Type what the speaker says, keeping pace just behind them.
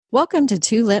Welcome to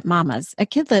Two Lit Mamas, a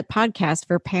Kidlit podcast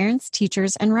for parents,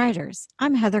 teachers, and writers.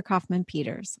 I'm Heather Kaufman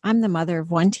Peters. I'm the mother of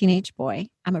one teenage boy.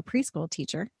 I'm a preschool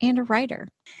teacher and a writer.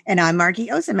 And I'm Margie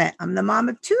Ozimet. I'm the mom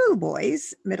of two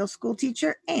boys, middle school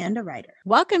teacher, and a writer.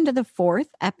 Welcome to the 4th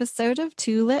episode of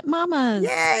Two Lit Mamas.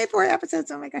 Yay, 4 episodes.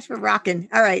 Oh my gosh, we're rocking.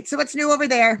 All right, so what's new over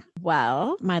there?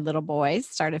 Well, my little boys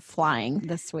started flying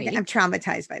this week. I'm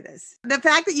traumatized by this. The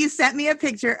fact that you sent me a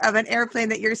picture of an airplane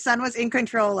that your son was in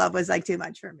control of was like too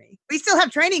much for me. We still have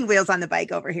training wheels on the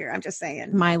bike over here. I'm just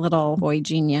saying. My little boy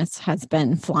genius has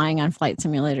been flying on Flight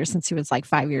Simulator since he was like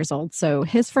 5 years old. So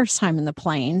his first time in the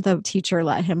plane, the teacher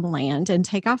let him land and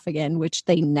take off again, which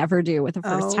they never do with a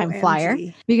first-time flyer,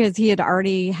 because he had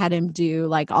already had him do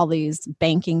like all these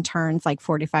banking turns, like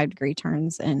 45-degree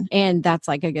turns. And that's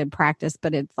like a good practice,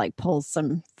 but it's like pulls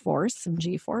some force, some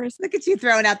G-force. Look at you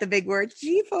throwing out the big word,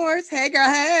 G-force. Hey, girl,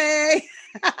 hey.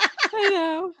 I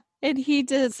know. And he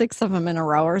did 6 of them in a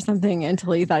row or something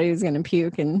until he thought he was going to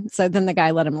puke. And so then the guy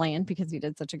let him land because he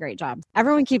did such a great job.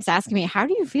 Everyone keeps asking me, how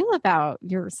do you feel about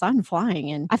your son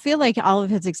flying? And I feel like all of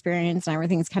his experience and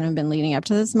everything's kind of been leading up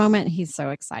to this moment. He's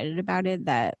so excited about it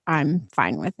that I'm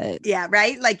fine with it. Yeah,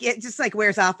 right? Like it just like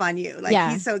wears off on you.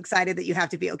 Like He's so excited that you have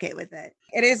to be okay with it.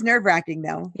 It is nerve-wracking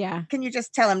though. Yeah. Can you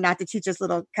just tell him not to teach his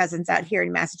little cousins out here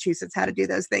in Massachusetts how to do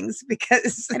those things?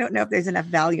 Because I don't know if there's enough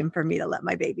Valium for me to let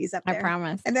my babies up there. I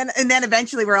promise. And then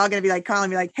eventually we're all going to be like calling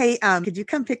me like, hey, could you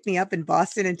come pick me up in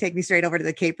Boston and take me straight over to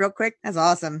the Cape real quick? That's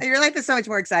awesome. Your life is so much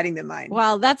more exciting than mine.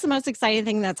 Well, that's the most exciting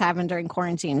thing that's happened during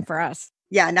quarantine for us.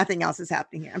 Yeah, nothing else is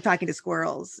happening here. I'm talking to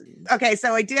squirrels. Okay,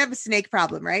 so I do have a snake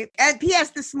problem, right? And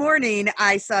P.S. this morning,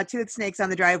 I saw 2 snakes on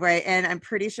the driveway, and I'm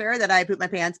pretty sure that I pooped my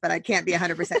pants, but I can't be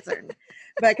 100% certain.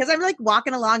 But because I'm like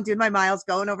walking along, doing my miles,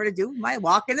 going over to do my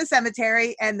walk in the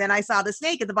cemetery, and then I saw the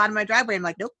snake at the bottom of my driveway. I'm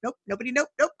like, nope, nobody, nope.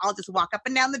 I'll just walk up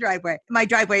and down the driveway. My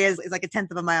driveway is like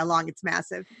 1/10 of a mile long. It's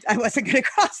massive. I wasn't going to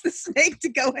cross the snake to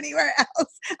go anywhere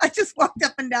else. I just walked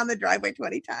up and down the driveway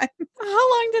 20 times.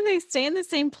 How long do they stay in the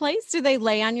same place? Do they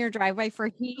lay on your driveway for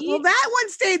heat? Well, that one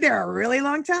stayed there a really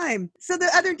long time. So the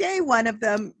other day, one of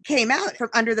them came out from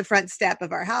under the front step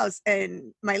of our house.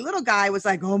 And my little guy was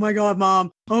like, oh my God,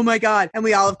 Mom. Oh my God. And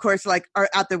we all, of course, like are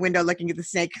out the window looking at the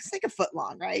snake. It's like 1 foot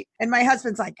long, right? And my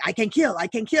husband's like, I can kill.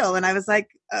 And I was like,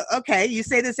 okay, you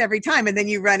say this every time. And then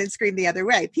you run and scream the other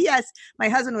way. P.S. My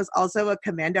husband was also a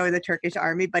commando in the Turkish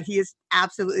army, but he is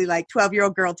absolutely like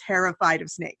 12-year-old girl terrified of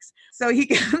snakes. So he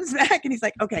comes back and he's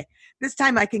like, okay, this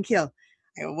time I can kill.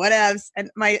 I go, whatevs. And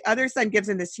my other son gives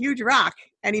him this huge rock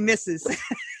and he misses.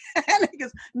 And he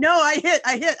goes, no, I hit.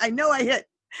 I know I hit.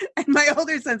 And my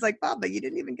older son's like, Papa, you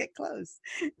didn't even get close.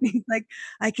 And he's like,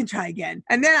 I can try again.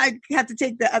 And then I have to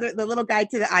take the little guy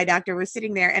to the eye doctor. We're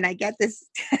sitting there and I get this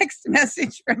text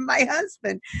message from my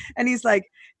husband. And he's like,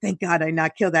 thank God I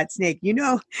not killed that snake. You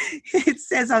know, it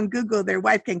says on Google, their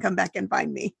wife can come back and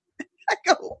find me. I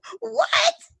go,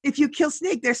 what? If you kill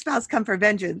snake, their spouse come for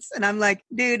vengeance. And I'm like,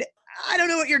 dude, I don't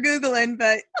know what you're Googling,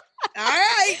 but all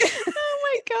right. Oh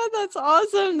my God, that's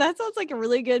awesome. That sounds like a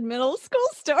really good middle school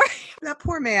story. That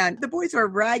poor man. The boys were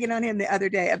ragging on him the other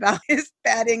day about his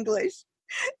bad English.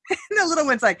 And the little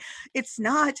one's like, it's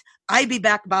not, I be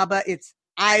back, Baba. It's,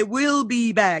 I will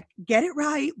be back. Get it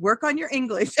right. Work on your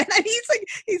English. And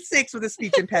he's 6 with a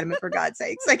speech impediment, for God's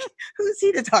sakes. Like, who's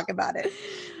he to talk about it?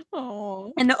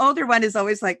 Oh. And the older one is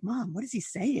always like, Mom, what is he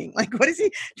saying? Like, what is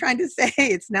he trying to say?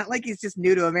 It's not like he's just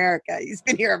new to America. He's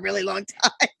been here a really long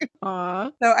time.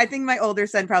 Aww. So I think my older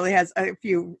son probably has a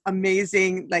few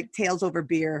amazing like tales over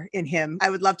beer in him. I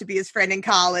would love to be his friend in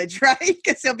college, right?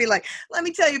 Because he'll be like, let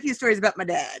me tell you a few stories about my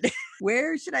dad.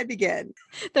 Where should I begin?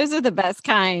 Those are the best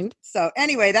kind. So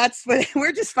anyway, that's what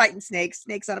we're just fighting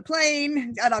snakes on a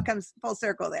plane. It all comes full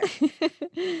circle there.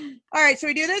 All right. Should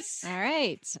we do this? All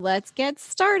right. Let's get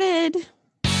started.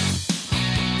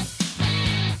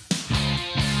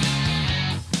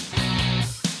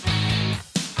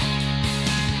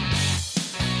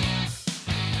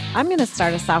 I'm going to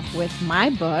start us off with my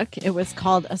book. It was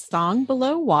called A Song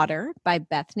Below Water by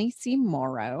Bethany C.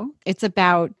 Morrow. It's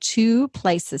about 2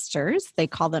 play sisters. They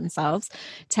call themselves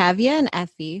Tavia and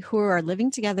Effie, who are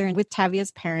living together with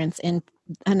Tavia's parents in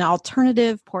an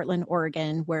alternative Portland,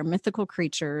 Oregon, where mythical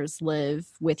creatures live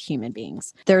with human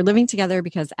beings. They're living together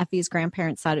because Effie's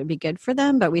grandparents thought it would be good for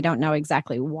them, but we don't know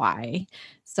exactly why.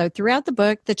 So throughout the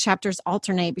book, the chapters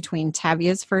alternate between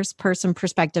Tavia's first-person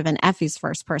perspective and Effie's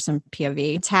first-person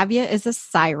POV. Tavia is a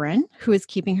siren who is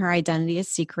keeping her identity a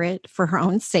secret for her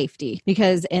own safety,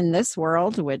 because in this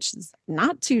world, which is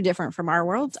not too different from our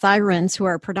world, sirens, who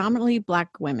are predominantly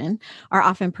Black women, are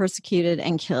often persecuted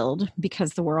and killed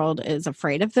because the world is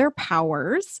afraid of their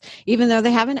powers, even though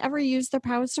they haven't ever used their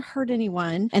powers to hurt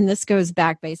anyone. And this goes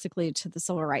back basically to the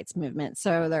civil rights movement.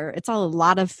 So it's all a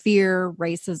lot of fear,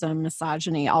 racism,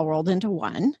 misogyny, all rolled into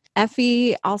one.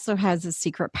 Effie also has a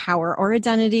secret power or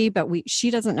identity, but she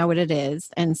doesn't know what it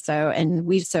is. So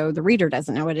the reader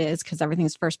doesn't know what it is because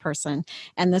everything's first person.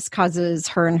 And this causes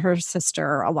her and her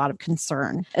sister a lot of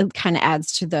concern. It kind of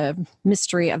adds to the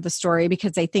mystery of the story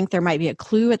because they think there might be a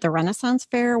clue at the Renaissance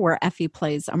Fair where Effie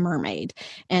plays a mermaid.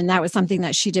 And that was something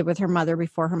that she did with her mother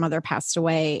before her mother passed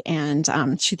away. And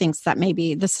she thinks that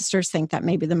maybe the sisters think that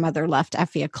maybe the mother left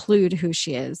Effie a clue to who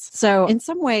she is. So in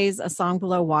some ways, A Song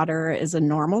Below Water is a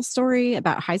normal story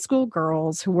about high school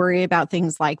girls who worry about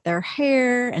things like their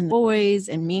hair and boys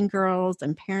and mean girls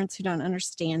and parents who don't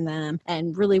understand them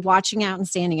and really watching out and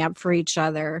standing up for each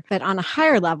other. But on a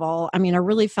higher level, I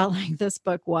really felt like this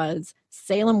book was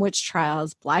Salem witch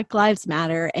trials, Black Lives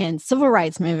Matter, and civil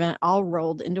rights movement all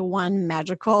rolled into one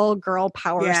magical girl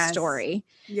power story.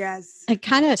 Yes. It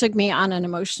kind of took me on an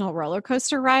emotional roller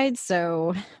coaster ride,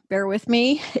 so bear with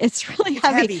me. It's really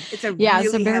heavy. It's a really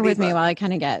so bear heavy with me book. while I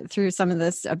kind of get through some of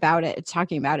this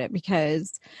talking about it,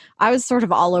 because I was sort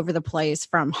of all over the place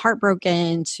from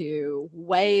heartbroken to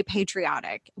way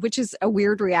patriotic, which is a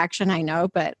weird reaction, I know,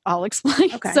 but I'll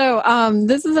explain. Okay. So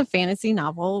this is a fantasy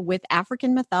novel with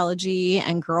African mythology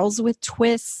and girls with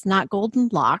twists, not golden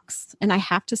locks. And I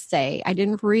have to say, I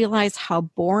didn't realize how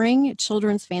boring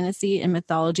children's fantasy and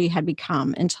mythology had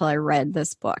become until I read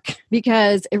this book,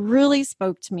 because it really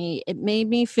spoke to me. It made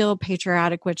me feel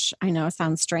patriotic, which I know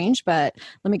sounds strange, but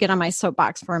let me get on my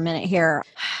soapbox for a minute here.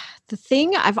 The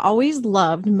thing I've always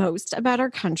loved most about our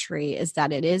country is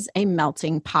that it is a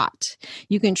melting pot.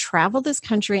 You can travel this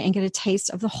country and get a taste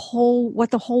of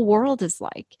what the whole world is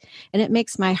like. And it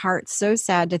makes my heart so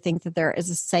sad to think that there is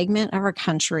a segment of our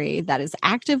country that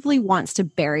actively wants to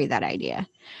bury that idea,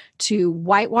 to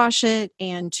whitewash it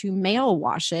and to male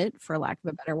wash it, for lack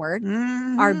of a better word,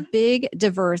 our big,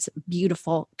 diverse,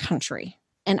 beautiful country.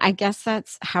 And I guess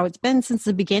that's how it's been since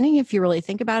the beginning. If you really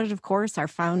think about it, of course, our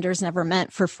founders never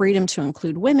meant for freedom to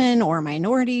include women or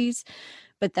minorities,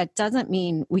 but that doesn't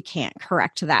mean we can't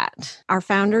correct that. Our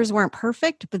founders weren't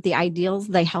perfect, but the ideals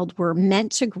they held were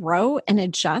meant to grow and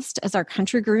adjust as our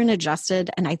country grew and adjusted.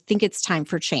 And I think it's time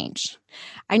for change.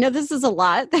 I know this is a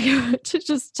lot to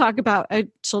just talk about a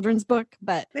children's book,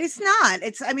 but it's not.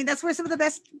 That's where some of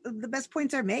the best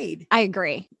points are made. I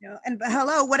agree. And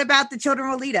hello, what about the children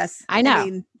will lead us? I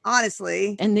know.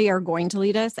 Honestly. And they are going to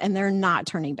lead us, and they're not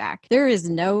turning back. There is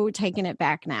no taking it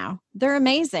back now. They're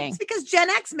amazing. It's because Gen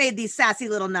X made these sassy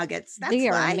little nuggets. They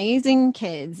are amazing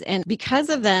kids. And because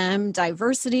of them,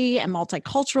 diversity and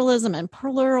multiculturalism and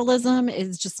pluralism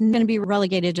is just going to be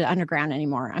relegated to underground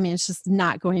anymore. It's just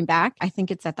not going back. I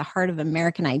think it's at the heart of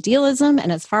American idealism.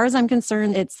 And as far as I'm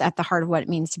concerned, it's at the heart of what it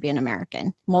means to be an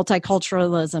American.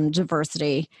 Multiculturalism,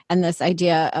 diversity, and this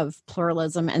idea of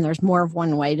pluralism. And there's more of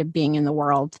one way to being in the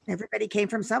world. Everybody came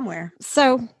from somewhere.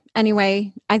 So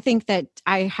anyway, I think that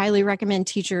I highly recommend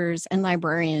teachers and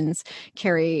librarians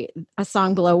carry A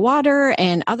Song Below Water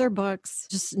and other books,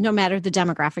 just no matter the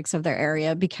demographics of their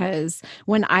area, because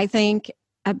when I think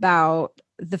about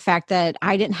the fact that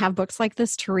I didn't have books like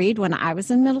this to read when I was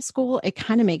in middle school, it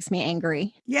kind of makes me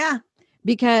angry. Yeah.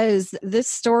 Because this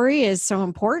story is so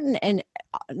important. And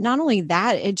not only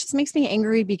that, it just makes me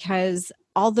angry because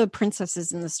all the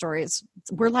princesses in the stories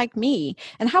were like me.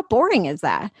 And how boring is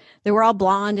that? They were all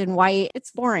blonde and white.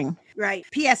 It's boring. Right.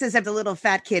 PSs of the little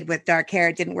fat kid with dark hair.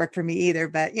 It didn't work for me either,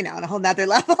 but on a whole nother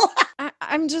level.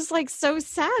 I'm just so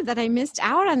sad that I missed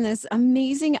out on this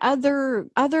amazing other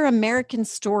American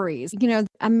stories.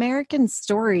 American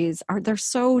stories they're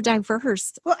so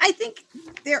diverse. Well, I think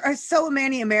there are so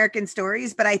many American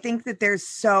stories, but I think that there's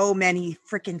so many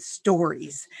freaking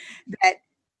stories that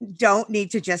don't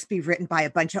need to just be written by a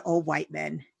bunch of old white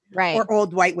men. Right. Or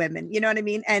old white women. You know what I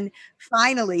mean? And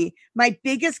finally, my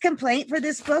biggest complaint for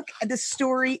this book, the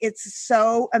story, it's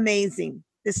so amazing.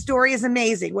 The story is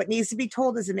amazing. What needs to be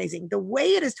told is amazing. The way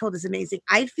it is told is amazing.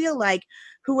 I feel like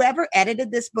whoever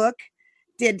edited this book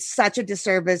did such a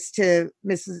disservice to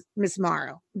Miss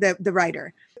Morrow, the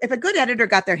writer. If a good editor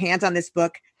got their hands on this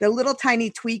book, the little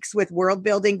tiny tweaks with world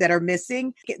building that are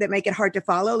missing, that make it hard to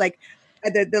follow, like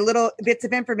the little bits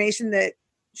of information that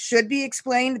should be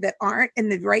explained that aren't in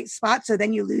the right spot. So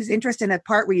then you lose interest in a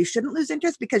part where you shouldn't lose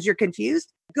interest because you're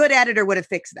confused. Good editor would have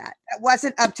fixed that. It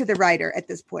wasn't up to the writer at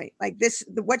this point. Like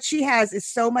what she has is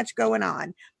so much going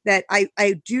on that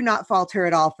I do not fault her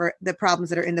at all for the problems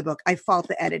that are in the book. I fault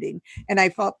the editing and I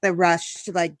fault the rush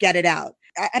to like get it out.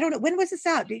 I don't know. When was this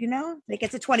out? Do you know? Like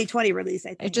it's a 2020 release, I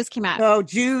think. It just came out. Oh,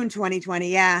 June 2020.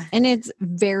 Yeah. And it's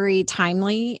very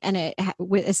timely. And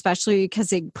especially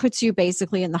because it puts you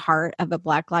basically in the heart of a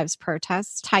Black Lives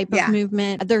protest type of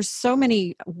movement. There's so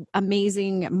many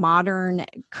amazing, modern,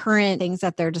 current things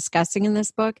that they're discussing in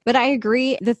this book. But I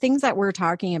agree. The things that we're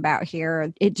talking about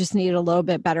here, it just needed a little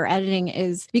bit better editing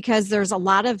is because there's a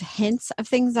lot of hints of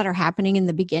things that are happening in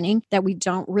the beginning that we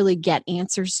don't really get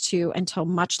answers to until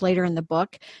much later in the book.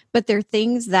 But they're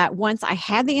things that once I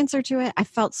had the answer to it, I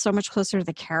felt so much closer to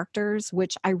the characters,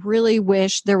 which I really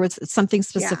wish there was something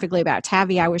specifically about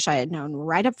Tavi. I wish I had known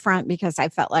right up front because I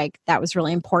felt like that was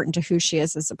really important to who she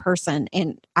is as a person.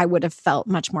 And I would have felt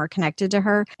much more connected to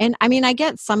her. And I mean, I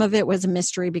get some of it was a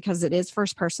mystery because it is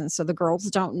first person. So the girls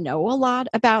don't know a lot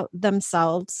about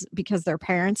themselves because their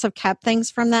parents have kept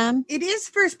things from them. It is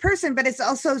first person, but it's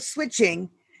also switching.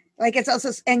 Like it's also,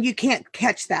 and you can't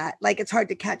catch that. Like it's hard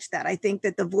to catch that. I think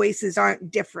that the voices aren't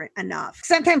different enough.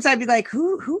 Sometimes I'd be like,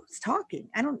 who's talking?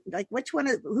 I don't like which one,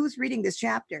 who's reading this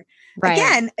chapter? Right.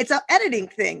 Again, it's an editing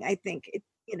thing. I think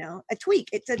a tweak.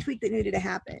 It's a tweak that needed to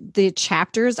happen. The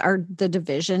chapters are the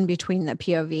division between the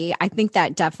POV. I think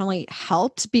that definitely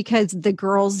helped because the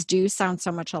girls do sound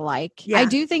so much alike. Yeah. I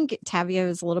do think Tavia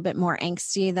is a little bit more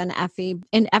angsty than Effie,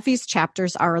 and Effie's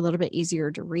chapters are a little bit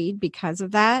easier to read because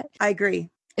of that. I agree.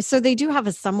 So they do have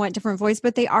a somewhat different voice,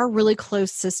 but they are really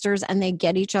close sisters and they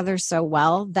get each other so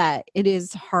well that it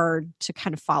is hard to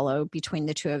kind of follow between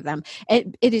the two of them.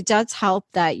 It does help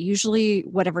that usually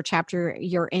whatever chapter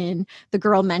you're in, the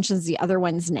girl mentions the other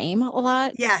one's name a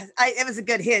lot. Yeah, it was a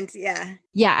good hint. Yeah.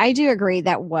 Yeah, I do agree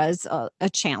that was a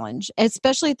challenge,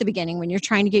 especially at the beginning when you're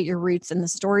trying to get your roots in the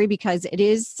story because it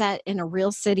is set in a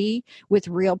real city with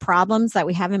real problems that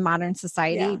we have in modern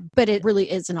society, but it really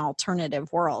is an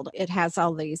alternative world. It has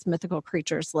all these mythical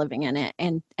creatures living in it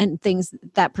and things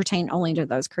that pertain only to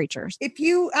those creatures. If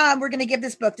you were going to give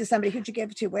this book to somebody, who'd you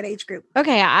give it to? What age group?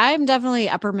 Okay, I'm definitely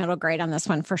upper middle grade on this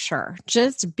one for sure,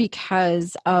 just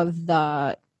because of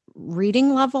the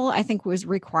reading level I think was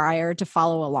required to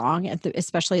follow along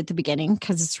especially at the beginning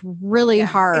because it's really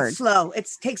hard. It's slow. It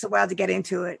takes a while to get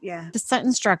into it. Yeah. The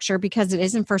sentence structure, because it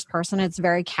is in first person, it's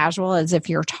very casual as if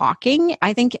you're talking.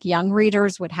 I think young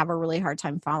readers would have a really hard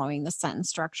time following the sentence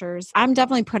structures. I'm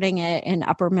definitely putting it in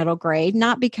upper middle grade,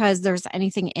 not because there's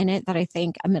anything in it that I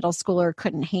think a middle schooler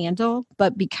couldn't handle,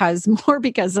 but because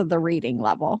of the reading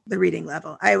level. The reading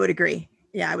level. I would agree.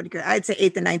 Yeah, I would agree. I'd say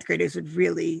 8th and 9th graders would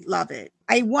really love it.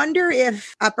 I wonder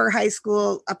if upper high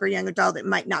school, upper young adult, it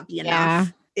might not be enough. Yeah.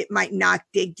 It might not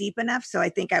dig deep enough. So I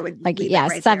think I would leave it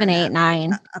right 7, 8,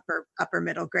 9. Upper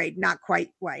middle grade, not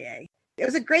quite YA. It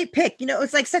was a great pick. It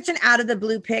was like such an out of the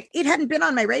blue pick. It hadn't been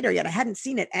on my radar yet. I hadn't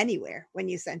seen it anywhere when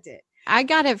you sent it. I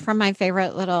got it from my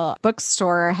favorite little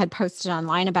bookstore, had posted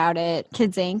online about it,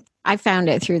 Kids Inc. I found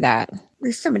it through that.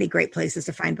 There's so many great places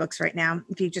to find books right now.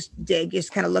 If you just dig, you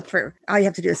just kind of look for, all you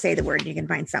have to do is say the word and you can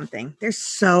find something. There's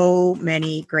so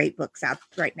many great books out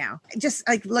right now. Just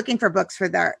like looking for books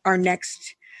for our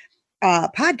next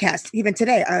podcast. Even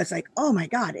today, I was like, oh my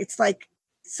God, it's like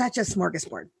such a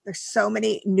smorgasbord. There's so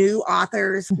many new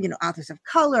authors, authors of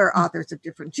color, authors of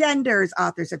different genders,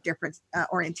 authors of different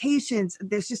orientations.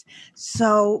 There's just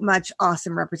so much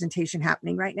awesome representation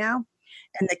happening right now.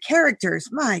 And the characters,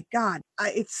 my God,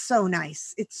 it's so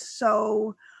nice. It's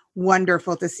so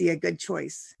wonderful to see a good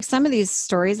choice. Some of these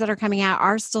stories that are coming out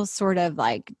are still sort of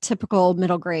like typical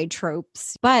middle grade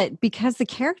tropes, but because the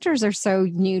characters are so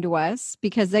new to us,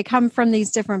 because they come from these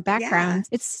different backgrounds,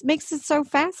 it makes it so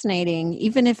fascinating,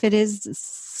 even if it is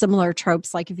similar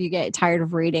tropes. Like if you get tired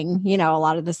of reading, a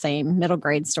lot of the same middle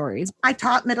grade stories. I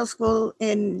taught middle school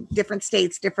in different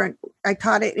states, I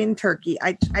taught it in Turkey.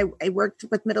 I worked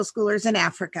with middle schoolers in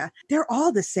Africa. They're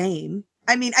all the same.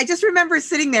 I mean, I just remember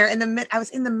sitting there I was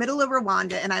in the middle of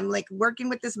Rwanda and I'm like working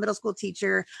with this middle school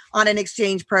teacher on an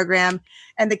exchange program.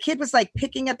 And the kid was like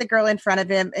picking at the girl in front of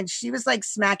him and she was like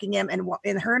smacking him and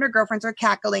her and her girlfriends were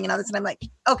cackling and all this. And I'm like,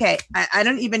 okay, I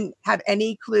don't even have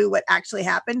any clue what actually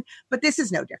happened, but this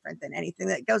is no different than anything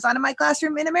that goes on in my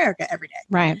classroom in America every day.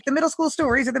 Right. The middle school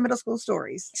stories are the middle school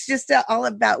stories. It's just all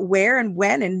about where and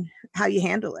when and how you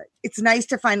handle it. It's nice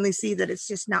to finally see that it's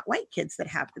just not white kids that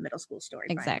have the middle school story.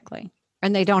 Exactly. Finally.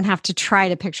 And they don't have to try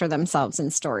to picture themselves in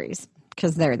stories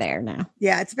because they're there now.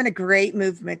 Yeah, it's been a great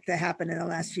movement to happen in the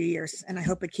last few years. And I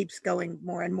hope it keeps going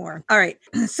more and more. All right.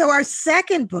 So our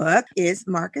second book is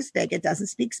Marcus Vega Doesn't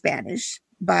Speak Spanish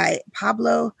by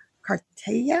Pablo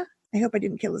Cartaya. I hope I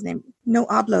didn't kill his name. No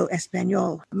hablo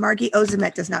español. Margie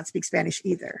Ozamet does not speak Spanish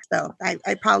either. So I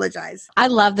apologize. I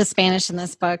love the Spanish in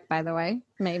this book, by the way.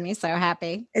 Made me so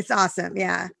happy. It's awesome.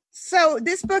 Yeah. So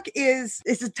this book is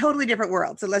a totally different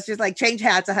world. So let's just like change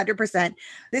hats 100%.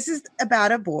 This is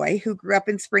about a boy who grew up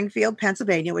in Springfield,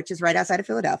 Pennsylvania, which is right outside of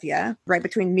Philadelphia, right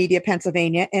between Media,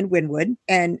 Pennsylvania and Wynwood.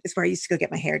 And it's where I used to go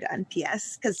get my hair done,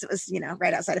 P.S., because it was,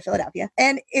 right outside of Philadelphia.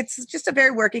 And it's just a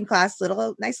very working class,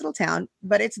 nice little town,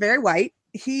 but it's very white.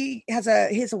 He has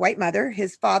a white mother.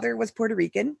 His father was Puerto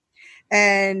Rican.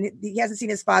 And he hasn't seen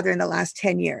his father in the last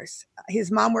 10 years.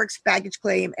 His mom works baggage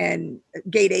claim and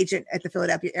gate agent at the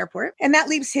Philadelphia airport. And that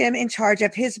leaves him in charge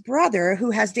of his brother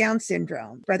who has Down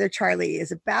syndrome. Brother Charlie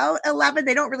is about 11.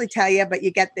 They don't really tell you, but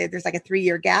you get there. There's like a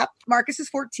 3-year gap. Marcus is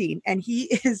 14 and he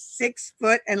is 6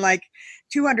 foot and like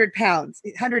 200 pounds,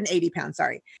 180 pounds.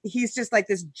 Sorry. He's just like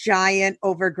this giant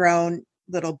overgrown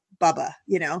little bubba,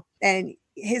 and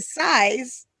his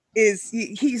size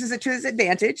he uses it to his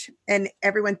advantage, and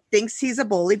everyone thinks he's a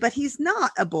bully, but he's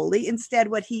not a bully. Instead,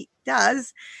 what he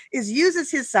does is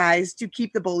uses his size to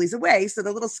keep the bullies away. So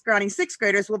the little scrawny 6th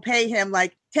graders will pay him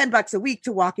like $10 a week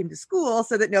to walk him to school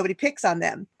so that nobody picks on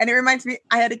them. And it reminds me,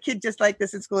 I had a kid just like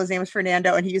this in school. His name was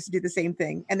Fernando, and he used to do the same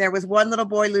thing. And there was one little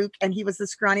boy, Luke, and he was the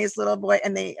scrawniest little boy.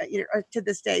 And they are to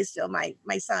this day still my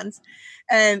sons.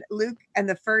 And Luke, and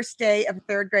the first day of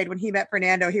 3rd grade when he met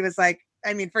Fernando, he was like,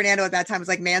 Fernando at that time was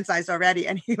like man-sized already.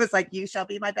 And he was like, you shall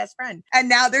be my best friend. And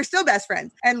now they're still best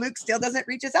friends. And Luke still doesn't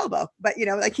reach his elbow. But,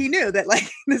 he knew that like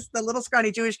the little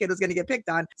scrawny Jewish kid was going to get picked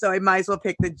on. So I might as well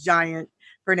pick the giant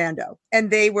Fernando.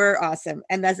 And they were awesome.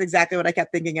 And that's exactly what I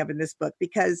kept thinking of in this book,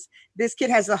 because this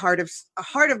kid has a heart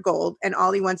of gold. And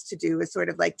all he wants to do is sort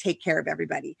of like take care of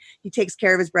everybody. He takes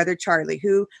care of his brother, Charlie,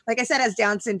 who, like I said, has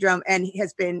Down syndrome and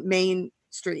has been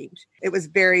mainstreamed. It was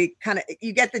very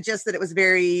you get the gist that it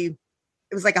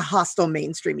was like a hostile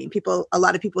mainstreaming. A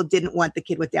lot of people didn't want the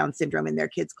kid with Down syndrome in their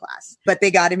kids' class, but they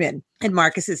got him in. And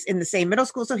Marcus is in the same middle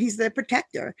school, so he's the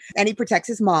protector. And he protects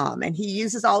his mom. And he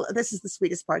uses this is the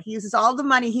sweetest part, he uses all the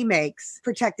money he makes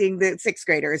protecting the 6th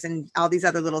graders and all these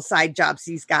other little side jobs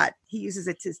he's got. He uses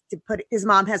it to put, his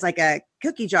mom has like a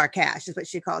cookie jar cash, is what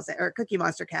she calls it, or Cookie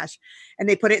Monster cash. And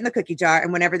they put it in the cookie jar.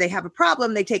 And whenever they have a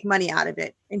problem, they take money out of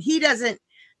it. And he doesn't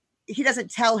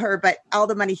tell her, but all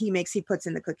the money he makes, he puts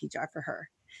in the cookie jar for her.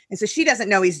 And so she doesn't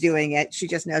know he's doing it. She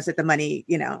just knows that the money,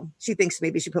 she thinks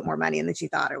maybe she put more money in than she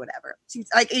thought or whatever. She's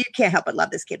like, you can't help but love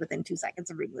this kid within 2 seconds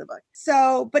of reading the book.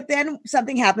 So, but then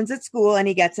something happens at school and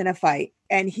he gets in a fight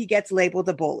and he gets labeled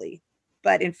a bully.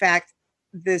 But in fact,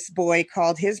 this boy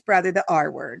called his brother the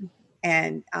R word.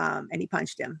 And he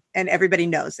punched him, and everybody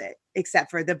knows it except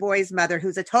for the boy's mother,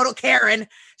 who's a total Karen.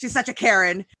 She's such a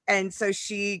Karen. And so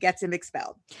she gets him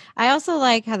expelled. I also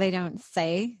like how they don't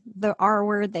say the R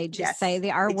word. They just say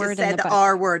the R word. Just said the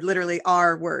R word, literally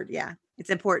R word. Yeah. It's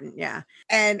important. Yeah.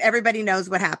 And everybody knows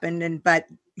what happened, but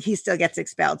he still gets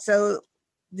expelled. So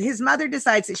his mother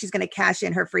decides that she's going to cash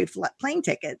in her free plane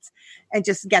tickets and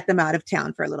just get them out of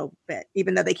town for a little bit.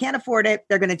 Even though they can't afford it,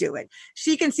 they're going to do it.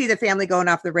 She can see the family going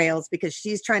off the rails because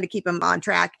she's trying to keep them on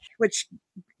track, which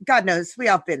God knows we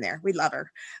all been there. We love her.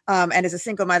 And as a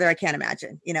single mother, I can't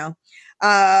imagine,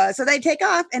 so they take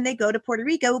off and they go to Puerto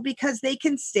Rico because they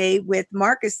can stay with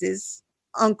Marcus's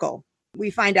uncle. We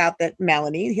find out that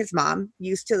Melanie, his mom,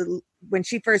 when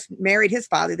she first married his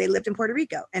father, they lived in Puerto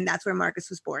Rico. And that's where Marcus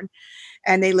was born.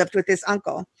 And they lived with this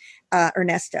uncle,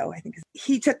 Ernesto, I think.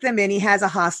 He took them in. He has a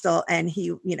hostel and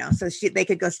they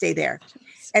could go stay there.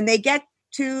 And they get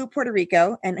to Puerto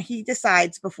Rico and he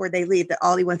decides before they leave that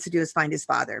all he wants to do is find his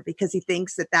father, because he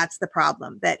thinks that that's the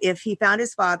problem, that if he found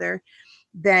his father,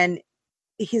 then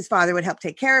his father would help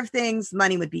take care of things.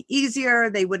 Money would be easier.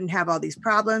 They wouldn't have all these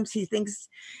problems. He thinks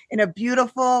in a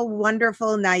beautiful,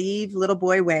 wonderful, naive little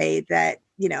boy way that,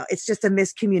 it's just a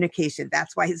miscommunication.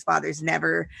 That's why his father's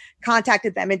never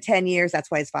contacted them in 10 years. That's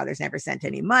why his father's never sent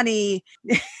any money.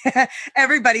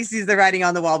 Everybody sees the writing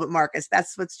on the wall, but Marcus.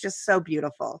 That's what's just so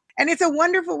beautiful. And it's a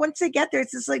wonderful, once they get there,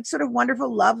 it's this like sort of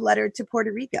wonderful love letter to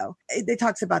Puerto Rico. It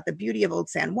talks about the beauty of Old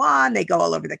San Juan. They go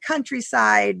all over the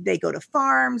countryside. They go to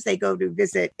farms. They go to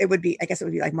visit. I guess it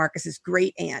would be like Marcus's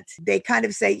great aunt. They kind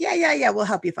of say, yeah, we'll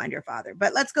help you find your father,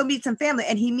 but let's go meet some family.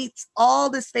 And he meets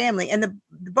all this family, and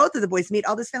both of the boys meet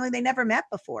all this family they never met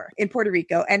before in Puerto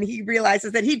Rico. And he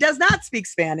realizes that he does not speak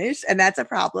Spanish. And that's a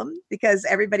problem because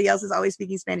everybody else is always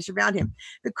speaking Spanish around him.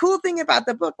 The cool thing about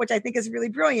the book, which I think is really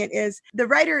brilliant, is the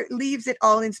writer leaves it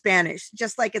all in Spanish,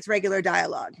 just like it's regular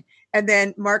dialogue. And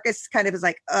then Marcus kind of is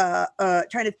like,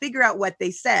 trying to figure out what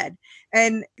they said.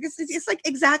 And it's like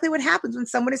exactly what happens when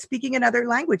someone is speaking another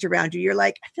language around you. You're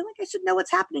like, I feel like I should know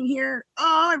what's happening here.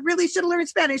 Oh, I really should have learned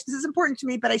Spanish. This is important to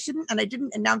me, but I shouldn't. And I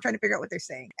didn't. And now I'm trying to figure out what they're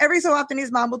saying. Every so often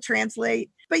his mom will translate,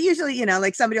 but usually,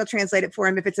 like somebody will translate it for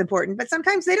him if it's important. But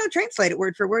sometimes they don't translate it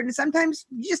word for word. And sometimes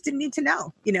you just didn't need to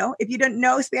know. If you don't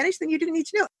know Spanish, then you didn't need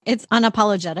to know. It's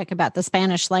unapologetic about the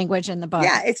Spanish language in the book.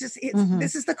 Yeah, it's just,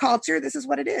 this is the culture. This is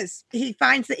what it is. He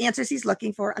finds the answers he's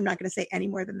looking for. I'm not going to say any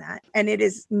more than that. And it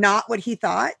is not what he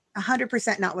thought,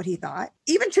 100% not what he thought.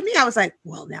 Even to me, I was like,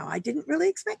 well, now I didn't really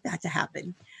expect that to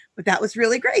happen. But that was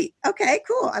really great. Okay,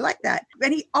 cool. I like that.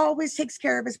 And he always takes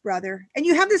care of his brother. And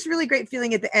you have this really great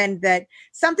feeling at the end that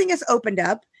something has opened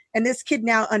up. And this kid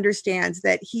now understands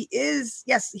that he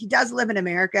does live in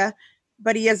America,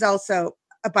 but he is also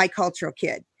a bicultural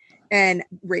kid. And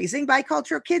raising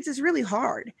bicultural kids is really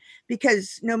hard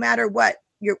because no matter what,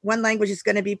 your one language is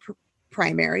going to be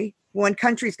primary. One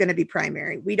country is going to be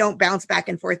primary. We don't bounce back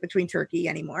and forth between Turkey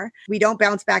anymore. We don't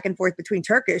bounce back and forth between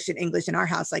Turkish and English in our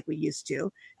house like we used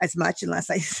to as much, unless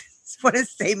I want to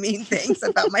say mean things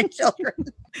about my children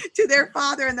to their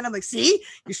father. And then I'm like, see,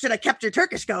 you should have kept your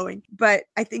Turkish going. But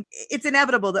I think it's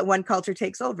inevitable that one culture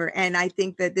takes over. And I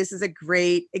think that this is a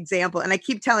great example. And I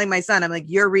keep telling my son, I'm like,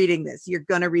 you're reading this. You're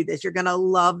going to read this. You're going to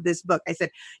love this book. I said,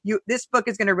 this book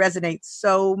is going to resonate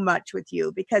so much with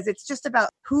you because it's just about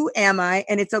who am I?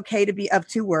 And it's okay to be of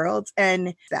two worlds.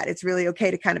 And that it's really okay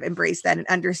to kind of embrace that and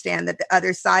understand that the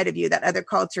other side of you, that other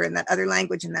culture and that other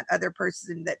language and that other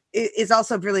person that is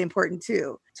also really important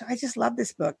too. So I just love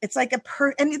this book. It's like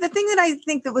and the thing that I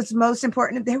think that was most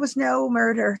important, there was no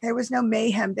murder, there was no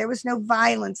mayhem, there was no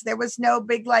violence, there was no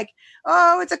big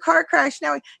it's a car crash.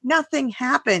 Now nothing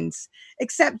happens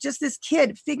except just this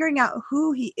kid figuring out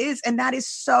who he is. And that is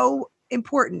so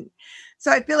important.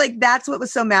 So I feel like that's what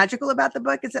was so magical about the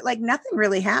book is that nothing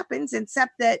really happens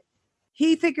except that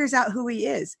he figures out who he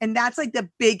is. And that's the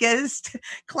biggest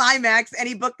climax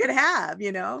any book could have,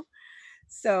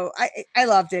 So I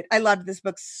loved it. I loved this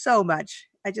book so much.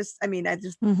 I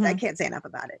can't say enough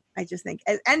about it. I just think,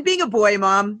 and being a boy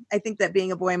mom, I think that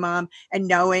being a boy mom and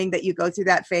knowing that you go through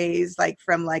that phase,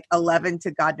 from 11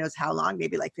 to God knows how long,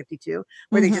 maybe 52,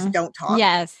 where they just don't talk.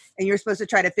 Yes. And you're supposed to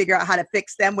try to figure out how to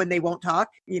fix them when they won't talk.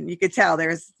 You could tell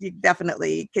you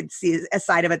definitely could see a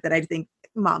side of it that I think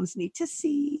moms need to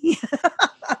see.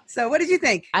 So what did you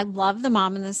think? I love the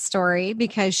mom in this story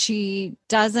because she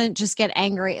doesn't just get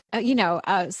angry.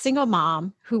 A single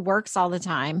mom who works all the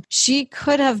time, she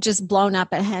could have just blown up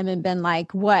at him and been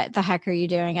like, what the heck are you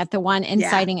doing at the one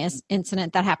inciting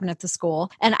incident that happened at the school?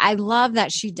 And I love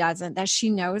that she doesn't, that she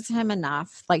knows him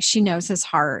enough. She knows his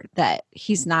heart that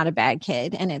he's not a bad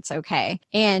kid and it's okay.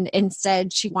 And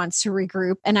instead she wants to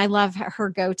regroup. And I love her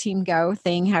go team go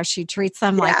thing, how she treats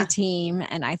them like a team.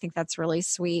 And I think that's really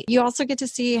sweet. You also get to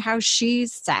see how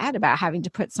she's sad about having to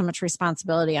put so much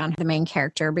responsibility on the main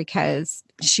character because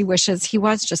she wishes he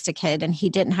was just a kid and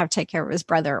he didn't have to take care of his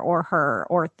brother or her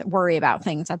or worry about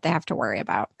things that they have to worry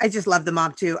about. I just love the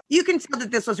mom too. You can tell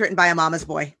that this was written by a mama's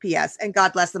boy, P.S. And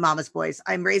God bless the mama's boys.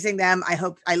 I'm raising them. I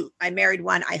hope I married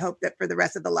one. I hope that for the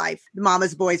rest of the life, the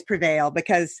mama's boys prevail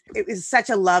because it was such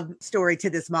a love story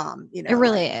to this mom. It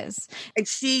really is. And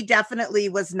she definitely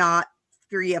was not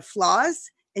free of flaws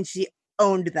and she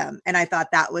owned them. And I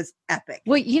thought that was epic.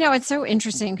 Well, it's so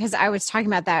interesting because I was talking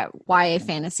about that YA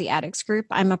Fantasy Addicts group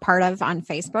I'm a part of on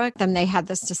Facebook. Then they had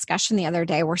this discussion the other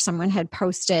day where someone had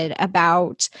posted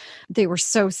about they were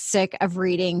so sick of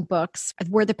reading books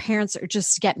where the parents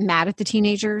just get mad at the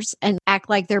teenagers and act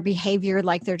like their behavior,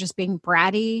 like they're just being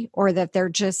bratty or that they're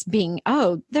just being,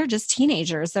 they're just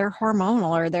teenagers, they're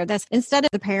hormonal or they're this. Instead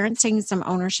of the parents taking some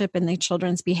ownership in the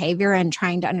children's behavior and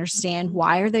trying to understand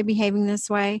why are they behaving this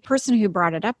way. The person who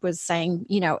brought it up was saying,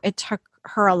 it took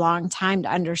her a long time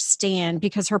to understand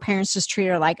because her parents just treated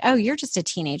her like, oh, you're just a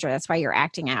teenager. That's why you're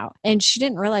acting out. And she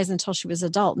didn't realize until she was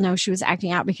adult. No, she was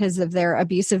acting out because of their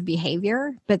abusive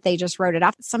behavior, but they just wrote it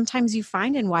off. Sometimes you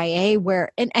find in YA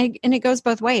where, and it goes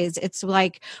both ways. It's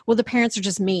like, well, the parents are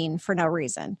just mean for no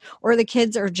reason, or the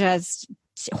kids are just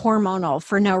hormonal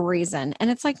for no reason.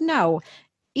 And it's like, no.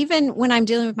 Even when I'm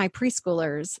dealing with my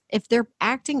preschoolers, if they're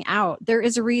acting out, there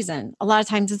is a reason. A lot of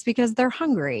times it's because they're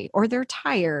hungry or they're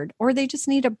tired or they just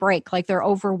need a break, like they're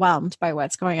overwhelmed by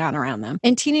what's going on around them.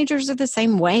 And teenagers are the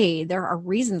same way. There are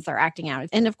reasons they're acting out.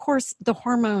 And of course, the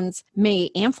hormones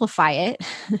may amplify it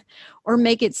or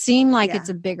make it seem like it's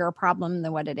a bigger problem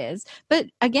than what it is. But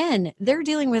again, they're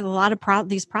dealing with a lot of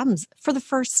these problems for the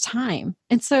first time.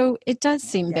 And so it does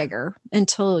seem bigger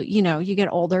until, you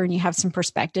get older and you have some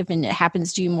perspective and it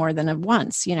happens to you more than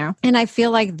once, And I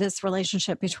feel like this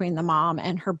relationship between the mom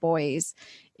and her boys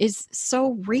is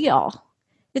so real.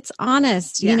 It's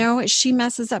honest, she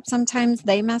messes up sometimes,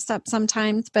 they mess up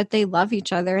sometimes, but they love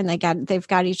each other and they've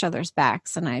got each other's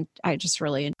backs. And I just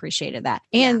really appreciated that.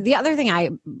 And the other thing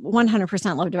I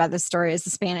 100% loved about this story is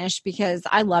the Spanish, because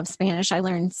I love Spanish. I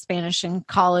learned Spanish in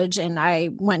college and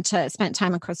I spent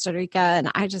time in Costa Rica, and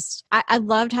I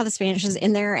loved how the Spanish is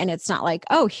in there, and it's not like,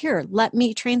 oh, here, let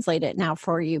me translate it now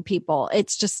for you people.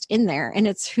 It's just in there and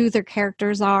it's who their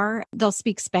characters are. They'll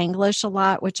speak Spanglish a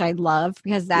lot, which I love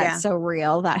because that's so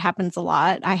real. That happens a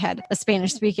lot. I had a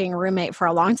Spanish speaking roommate for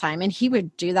a long time, and he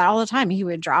would do that all the time. He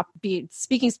would be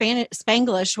speaking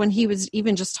Spanglish when he was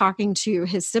even just talking to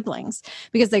his siblings,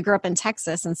 because they grew up in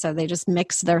Texas. And so they just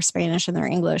mix their Spanish and their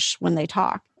English when they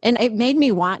talk. And it made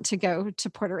me want to go to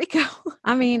Puerto Rico.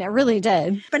 I mean, it really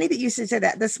did. Funny that you should say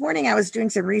that. This morning I was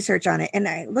doing some research on it, and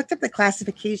I looked up the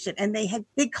classification, and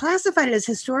they classified it as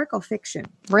historical fiction.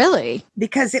 Really?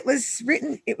 Because it was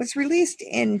released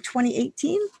in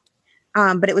 2018.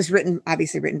 But it was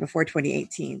obviously written before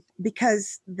 2018,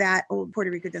 because that old Puerto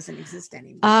Rico doesn't exist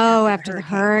anymore. Oh, after the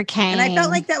hurricane. And I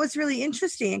felt like that was really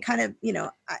interesting and kind of,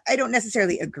 I don't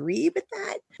necessarily agree with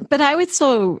that. But I would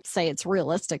still say it's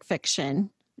realistic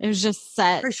fiction. It was just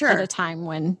set at a time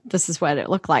when this is what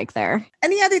it looked like there.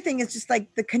 And the other thing is just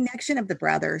like the connection of the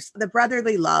brothers. The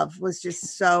brotherly love was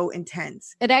just so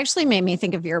intense. It actually made me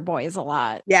think of Your Boys a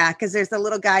lot. Yeah, because there's the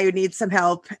little guy who needs some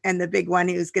help and the big one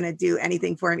who's going to do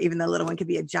anything for him. Even the little one could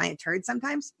be a giant turd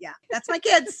sometimes. Yeah, that's my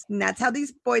kids. And that's how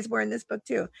these boys were in this book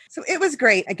too. So it was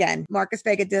great. Again, Marcos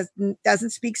Vega doesn't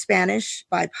speak Spanish,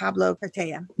 by Pablo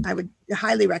Cartella. I would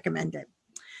highly recommend it.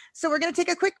 So we're going to take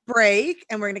a quick break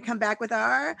and we're going to come back with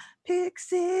our Pick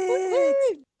Six.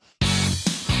 Woo-hoo!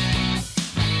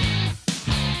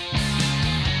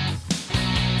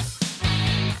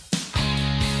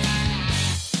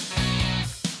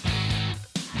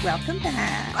 Welcome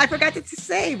back. I forgot to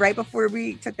say right before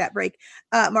we took that break,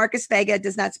 Marcos Vega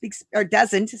doesn't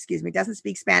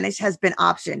speak Spanish, has been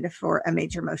optioned for a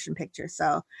major motion picture.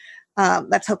 So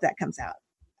let's hope that comes out.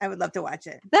 I would love to watch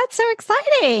it. That's so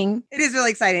exciting. It is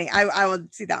really exciting. I will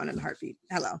see that one in a heartbeat.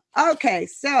 Hello. Okay.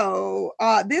 So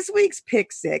this week's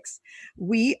Pick Six,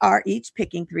 we are each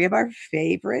picking 3 of our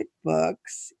favorite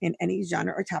books in any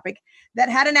genre or topic that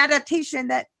had an adaptation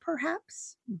that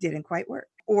perhaps didn't quite work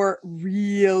or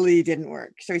really didn't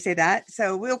work. Shall we say that?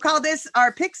 So we'll call this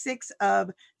our Pick Six of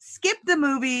Skip the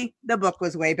Movie, the book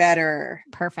was way better.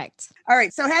 Perfect. All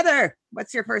right. So Heather,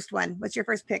 what's your first one? What's your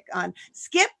first pick on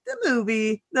Skip the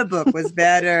Movie, the book was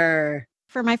better?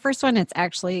 For my first one, it's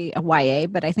actually a YA,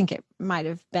 but I think it might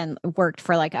have worked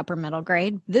for like upper middle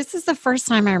grade. This is the first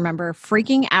time I remember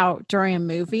freaking out during a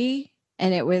movie.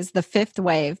 And it was The Fifth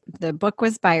Wave. The book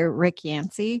was by Rick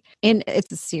Yancey, and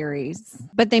it's a series.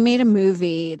 But they made a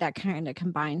movie that kind of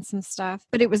combined some stuff.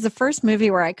 But it was the first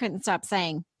movie where I couldn't stop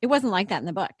saying, it wasn't like that in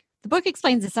the book. The book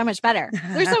explains it so much better.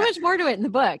 There's so much more to it in the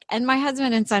book. And my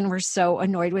husband and son were so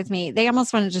annoyed with me. They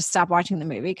almost wanted to just stop watching the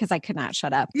movie because I could not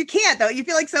shut up. You can't, though. You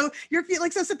feel like so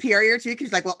superior too, because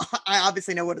you're like, well, I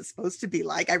obviously know what it's supposed to be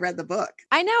like. I read the book.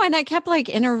 I know. And I kept like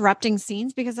interrupting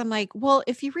scenes because I'm like, well,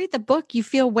 if you read the book, you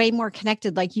feel way more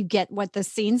connected. Like you get what the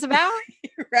scene's about.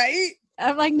 Right?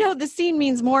 I'm like, no, the scene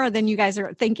means more than you guys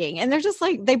are thinking. And they're just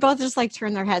like, they both just like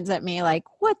turn their heads at me like,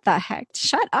 what the heck?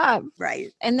 Shut up.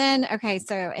 Right. And then, okay,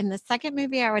 so in the second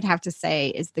movie, I would have to say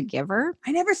is The Giver.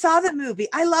 I never saw the movie.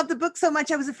 I love the book so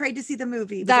much. I was afraid to see the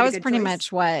movie. That was pretty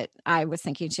much what I was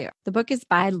thinking too. The book is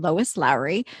by Lois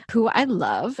Lowry, who I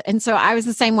love. And so I was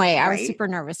the same way. I was super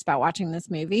nervous about watching this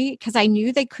movie because I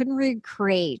knew they couldn't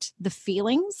recreate the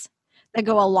feelings that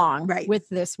go along with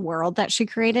this world that she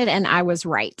created. And I was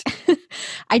right.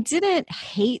 I didn't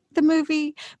hate the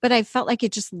movie, but I felt like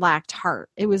it just lacked heart.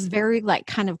 It was very like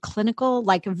kind of clinical,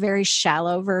 like a very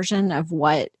shallow version of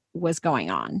what was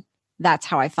going on. That's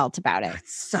how I felt about it.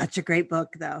 It's such a great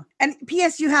book though. And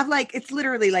P.S. you have like, it's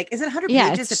literally like, is it 100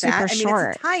 pages it's at that? super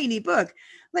short. It's a tiny book.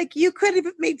 Like you could have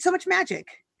made so much magic.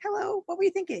 Hello, what were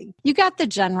you thinking? You got the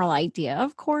general idea,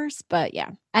 of course, but yeah.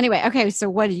 Anyway, okay. So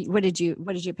what did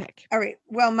you pick? All right.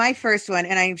 Well, my first one,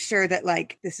 and I'm sure that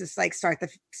like this is like start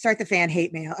the fan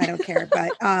hate mail. I don't care,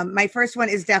 but my first one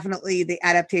is definitely the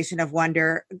adaptation of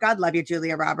Wonder. God love you,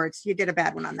 Julia Roberts. You did a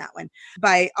bad one on that one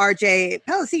by R.J.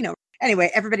 Palladino.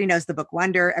 Anyway, everybody knows the book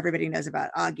Wonder. Everybody knows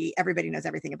about Augie. Everybody knows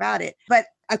everything about it. But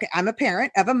okay, I'm a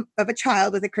parent of a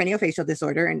child with a craniofacial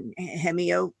disorder and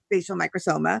hemiofacial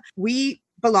microsoma. We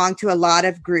belong to a lot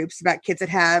of groups about kids that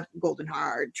have Golden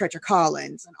Heart, Treacher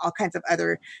Collins, and all kinds of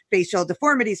other facial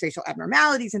deformities, facial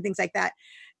abnormalities, and things like that.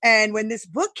 And when this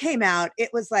book came out, it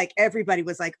was like, everybody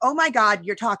was like, oh my God,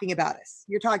 you're talking about us.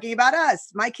 You're talking about us.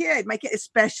 My kid,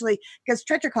 especially because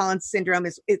Treacher Collins syndrome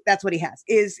that's what he has.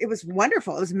 It was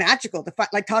wonderful. It was magical to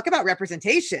like talk about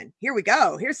representation. Here we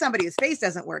go. Here's somebody whose face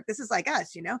doesn't work. This is like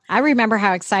us, you know? I remember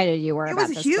how excited you were about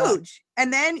this book. It was huge.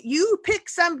 And then you pick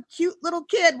some cute little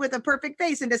kid with a perfect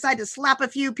face and decide to slap a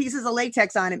few pieces of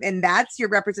latex on him. And that's your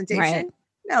representation. Right.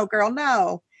 No, girl,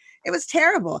 no. It was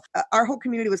terrible. Our whole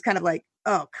community was kind of like,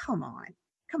 oh, come on.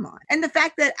 And the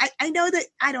fact that I know that,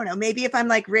 I don't know, maybe if I'm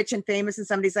like rich and famous and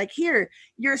somebody's like, here,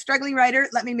 you're a struggling writer,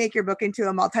 let me make your book into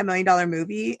a multi-million-dollar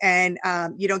movie and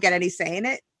you don't get any say in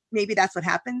it. Maybe that's what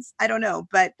happens. I don't know.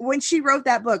 But when she wrote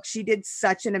that book, she did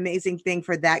such an amazing thing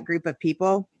for that group of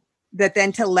people that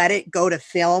then to let it go to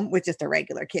film with just a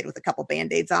regular kid with a couple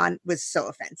Band-Aids on was so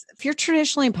offensive. If you're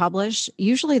traditionally published,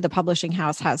 usually the publishing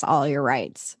house has all your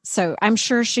rights. So I'm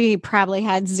sure she probably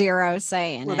had zero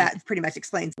say in it. Well, that pretty much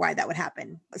explains why that would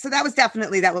happen. So that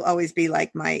will always be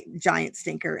like my giant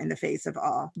stinker in the face of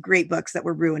all great books that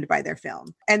were ruined by their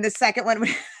film. And the second one,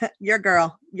 your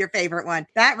favorite one,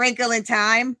 That Wrinkle in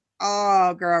Time.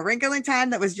 Oh, girl, Wrinkle in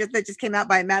Time that just came out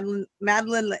by Madeline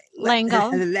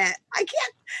L'Engle. I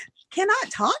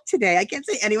cannot talk today. I can't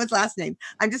say anyone's last name.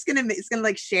 It's gonna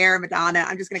like Cher, Madonna.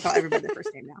 I'm just gonna call everybody their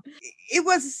first name now.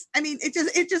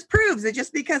 It just proves that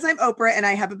just because I'm Oprah and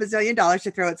I have $1 bazillion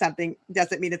to throw at something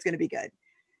doesn't mean it's gonna be good.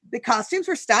 The costumes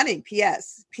were stunning.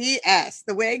 P.S.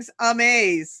 The wigs,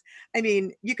 amaze. I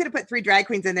mean, you could have put 3 drag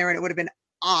queens in there and it would have been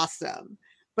awesome.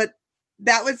 But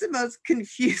that was the most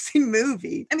confusing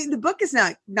movie. I mean, the book is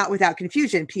not without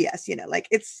confusion. P.S. You know, like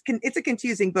it's a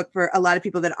confusing book for a lot of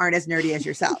people that aren't as nerdy as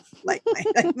yourself, like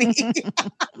me.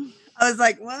 I was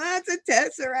like, well, that's a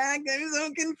tesseract. I'm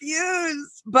so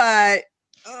confused. But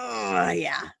oh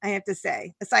yeah, I have to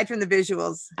say, aside from the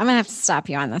visuals, I'm gonna have to stop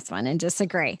you on this one and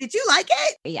disagree. Did you like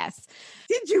it? Yes.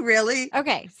 Did you really?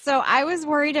 Okay, so I was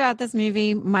worried about this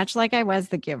movie, much like I was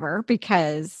The Giver,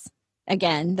 because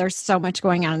again, there's so much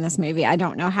going on in this movie. I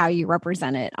don't know how you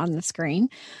represent it on the screen.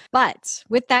 But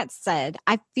with that said,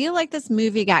 I feel like this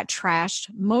movie got trashed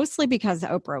mostly because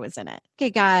Oprah was in it.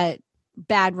 It got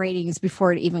bad ratings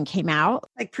before it even came out.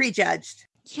 Like prejudged.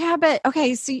 Yeah, but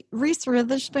okay, so Reese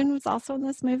Witherspoon was also in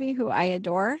this movie, who I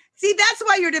adore. See, that's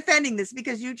why you're defending this,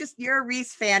 because you're a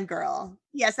Reese fangirl.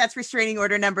 Yes, that's restraining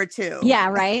order number 2. Yeah,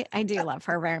 right. I do love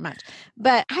her very much.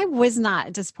 But I was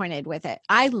not disappointed with it.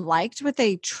 I liked what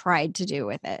they tried to do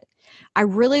with it. I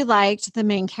really liked the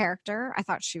main character. I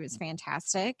thought she was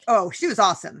fantastic. Oh, she was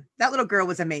awesome. That little girl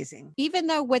was amazing. Even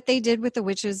though what they did with the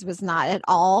witches was not at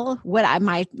all what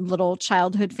my little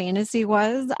childhood fantasy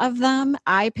was of them.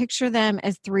 I picture them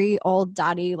as 3 old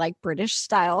dotty, like British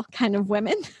style kind of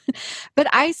women. But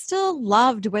I still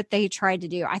loved what they tried to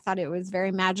do. I thought it was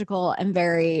very magical and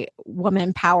very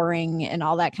woman powering and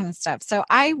all that kind of stuff. So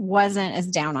I wasn't as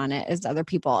down on it as other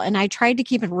people. And I tried to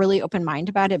keep a really open mind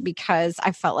about it because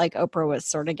I felt like Oprah was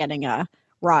sort of getting a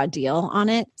raw deal on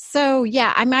it. So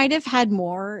yeah, I might have had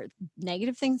more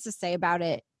negative things to say about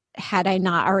it had I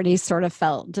not already sort of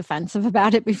felt defensive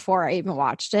about it before I even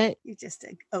watched it. You're just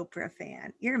an Oprah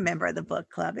fan. You're a member of the book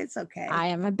club. It's okay. I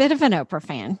am a bit of an Oprah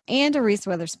fan and a Reese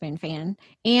Witherspoon fan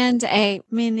and a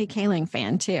Mindy Kaling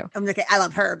fan too. Okay, I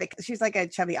love her because she's like a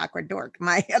chubby, awkward dork.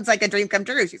 It's like a dream come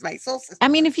true. She's my soul sister. I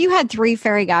mean, if you had 3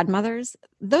 fairy godmothers,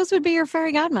 those would be your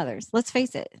fairy godmothers. Let's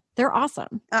face it. They're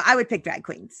awesome. I would pick drag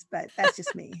queens, but that's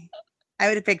just me. I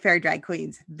would have picked fairy drag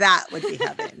queens. That would be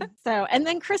heaven. And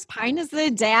then Chris Pine is the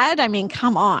dad. I mean,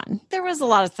 come on. There was a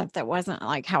lot of stuff that wasn't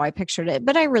like how I pictured it,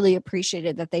 but I really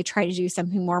appreciated that they tried to do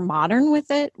something more modern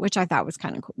with it, which I thought was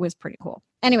pretty cool.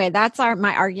 Anyway, that's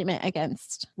my argument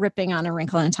against ripping on A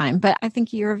Wrinkle in Time, but I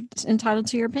think you're entitled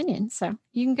to your opinion. So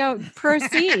you can go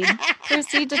proceed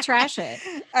to trash it.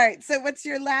 All right. So what's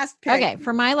your last pick? Okay.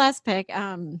 For my last pick,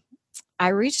 I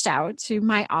reached out to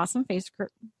my awesome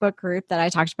Facebook group that I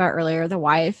talked about earlier, the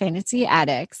YA Fantasy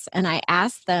Addicts, and I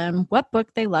asked them what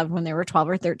book they loved when they were 12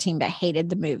 or 13 but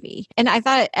hated the movie. And I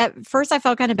thought at first I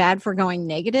felt kind of bad for going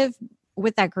negative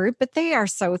with that group, but they are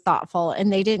so thoughtful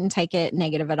and they didn't take it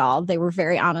negative at all. They were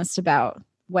very honest about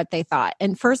what they thought.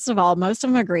 And first of all, most of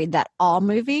them agreed that all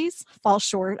movies fall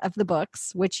short of the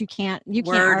books, which you can't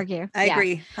argue. I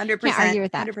agree. 100%. Can't argue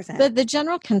with that. 100%. But the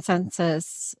general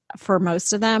consensus for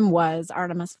most of them was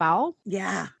Artemis Fowl.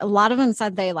 Yeah. A lot of them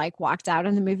said they walked out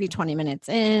in the movie 20 minutes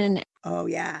in. Oh,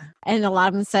 yeah. And a lot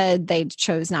of them said they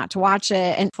chose not to watch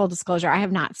it. And full disclosure, I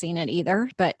have not seen it either.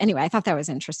 But anyway, I thought that was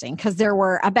interesting because there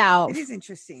were about it is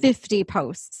interesting. 50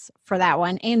 posts for that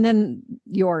one. And then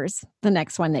yours, the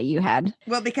next one that you had.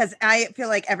 Well, because I feel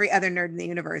like every other nerd in the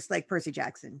universe, like Percy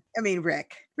Jackson. I mean,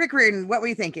 Rick Riordan, what were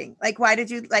you thinking? Why did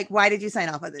you sign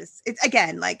off on this? It's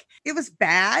again, it was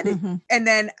bad. Mm-hmm. And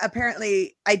then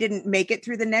apparently I didn't make it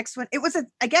through the next one. It was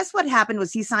I guess what happened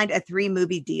was he signed a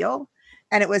 3-movie deal.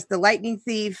 And it was The Lightning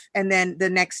Thief and then the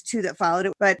next 2 that followed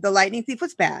it. But The Lightning Thief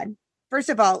was bad. First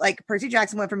of all, Percy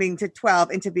Jackson went from being to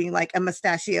 12 into being a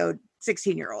mustachioed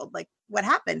 16-year-old. What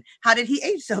happened? How did he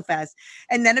age so fast?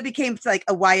 And then it became a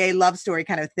YA love story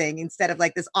kind of thing instead of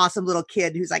this awesome little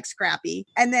kid who's scrappy.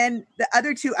 And then the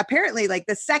other 2, apparently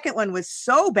the second one was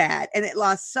so bad and it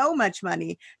lost so much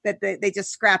money that they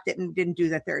just scrapped it and didn't do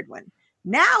the third one.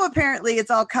 Now, apparently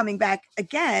it's all coming back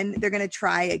again. They're going to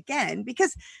try again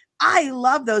because I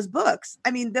love those books.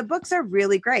 I mean, the books are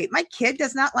really great. My kid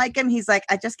does not like them. He's I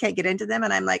just can't get into them.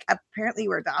 And I'm apparently you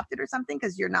were adopted or something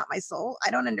because you're not my soul. I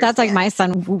don't understand. That's my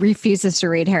son refuses to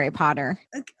read Harry Potter.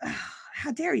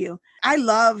 How dare you? I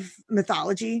love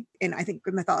mythology. And I think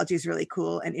mythology is really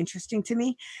cool and interesting to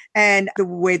me. And the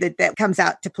way that comes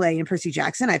out to play in Percy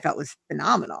Jackson, I felt was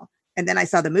phenomenal. And then I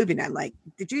saw the movie and I'm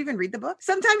did you even read the book?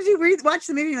 Sometimes you watch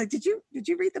the movie and you're did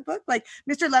you read the book?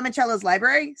 Mr. Lemoncello's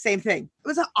Library, same thing. It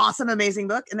was an awesome, amazing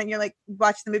book. And then you're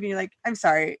watch the movie and you're I'm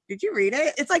sorry, did you read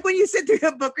it? It's when you sit through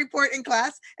a book report in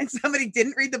class and somebody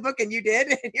didn't read the book and you did.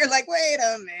 And you're wait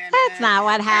a minute. That's not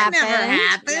what happened. That never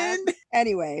happened. Yep.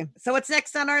 Anyway, so what's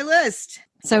next on our list?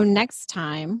 So next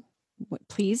time,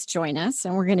 please join us.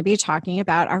 And we're going to be talking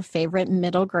about our favorite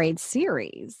middle grade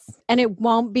series. And it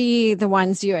won't be the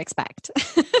ones you expect.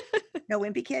 No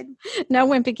Wimpy Kid? No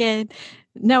Wimpy Kid.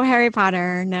 No Harry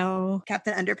Potter. No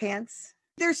Captain Underpants.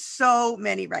 There's so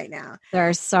many right now. There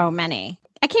are so many.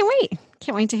 I can't wait.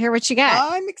 Can't wait to hear what you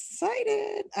got. I'm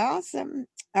excited. Awesome.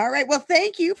 All right. Well,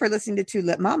 thank you for listening to Two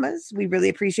Lit Mamas. We really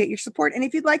appreciate your support. And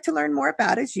if you'd like to learn more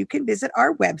about us, you can visit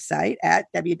our website at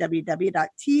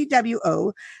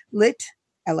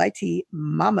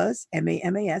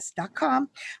www.twolitmamas.com,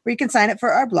 where you can sign up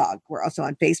for our blog. We're also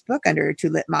on Facebook under Two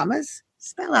Lit Mamas.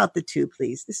 Spell out the 2,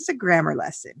 please. This is a grammar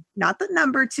lesson, not the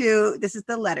number 2. This is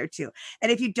the letter 2.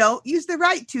 And if you don't use the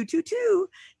right 222,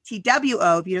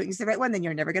 TWO, if you don't use the right one, then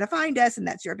you're never going to find us, and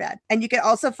that's your bad. And you can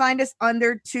also find us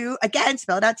under 2, again,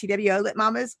 spell it out, TWO, Lit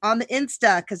Mamas, on the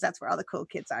Insta, because that's where all the cool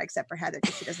kids are, except for Heather,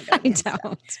 because she doesn't go to Insta. I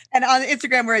don't. And on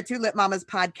Instagram, we're at Two Lit Mamas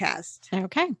Podcast.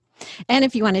 Okay. And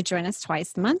if you want to join us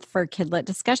twice a month for Kidlit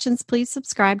discussions, please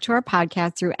subscribe to our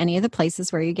podcast through any of the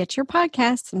places where you get your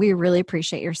podcasts. We really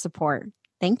appreciate your support.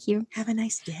 Thank you. Have a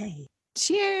nice day.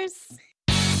 Cheers.